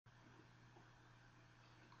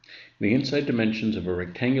The inside dimensions of a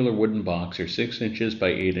rectangular wooden box are 6 inches by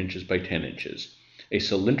 8 inches by 10 inches. A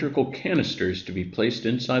cylindrical canister is to be placed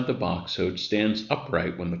inside the box so it stands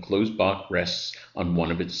upright when the closed box rests on one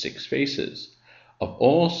of its 6 faces. Of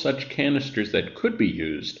all such canisters that could be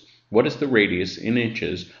used, what is the radius in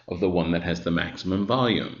inches of the one that has the maximum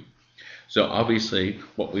volume? So obviously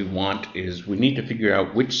what we want is we need to figure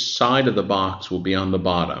out which side of the box will be on the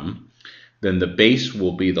bottom. Then the base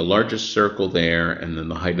will be the largest circle there, and then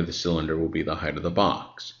the height of the cylinder will be the height of the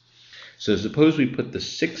box. So suppose we put the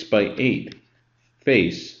 6 by 8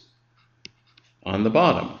 face on the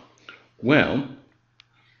bottom. Well,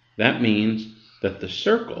 that means that the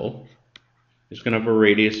circle is going to have a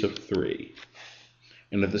radius of 3.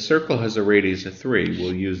 And if the circle has a radius of 3,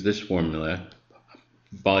 we'll use this formula.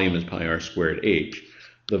 Volume is pi r squared h.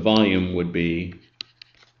 The volume would be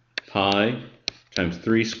pi times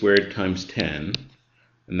 3 squared times 10,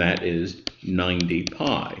 and that is 90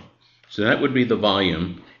 pi. So that would be the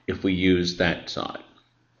volume if we use that side.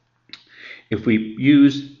 If we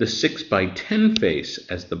use the 6 by 10 face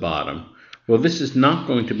as the bottom, well, this is not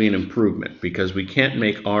going to be an improvement because we can't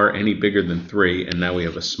make r any bigger than 3, and now we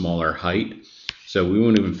have a smaller height. So we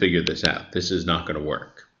won't even figure this out. This is not going to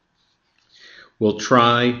work. We'll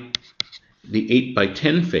try the 8 by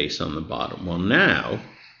 10 face on the bottom. Well, now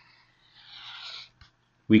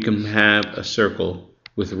we can have a circle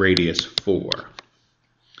with radius 4.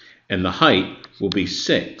 And the height will be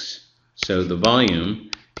 6. So the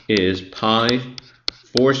volume is pi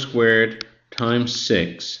 4 squared times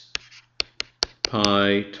 6,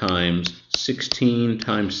 pi times 16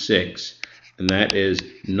 times 6, and that is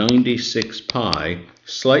 96 pi,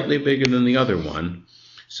 slightly bigger than the other one.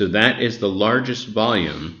 So that is the largest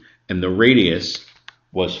volume, and the radius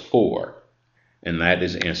was 4. And that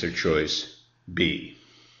is answer choice B.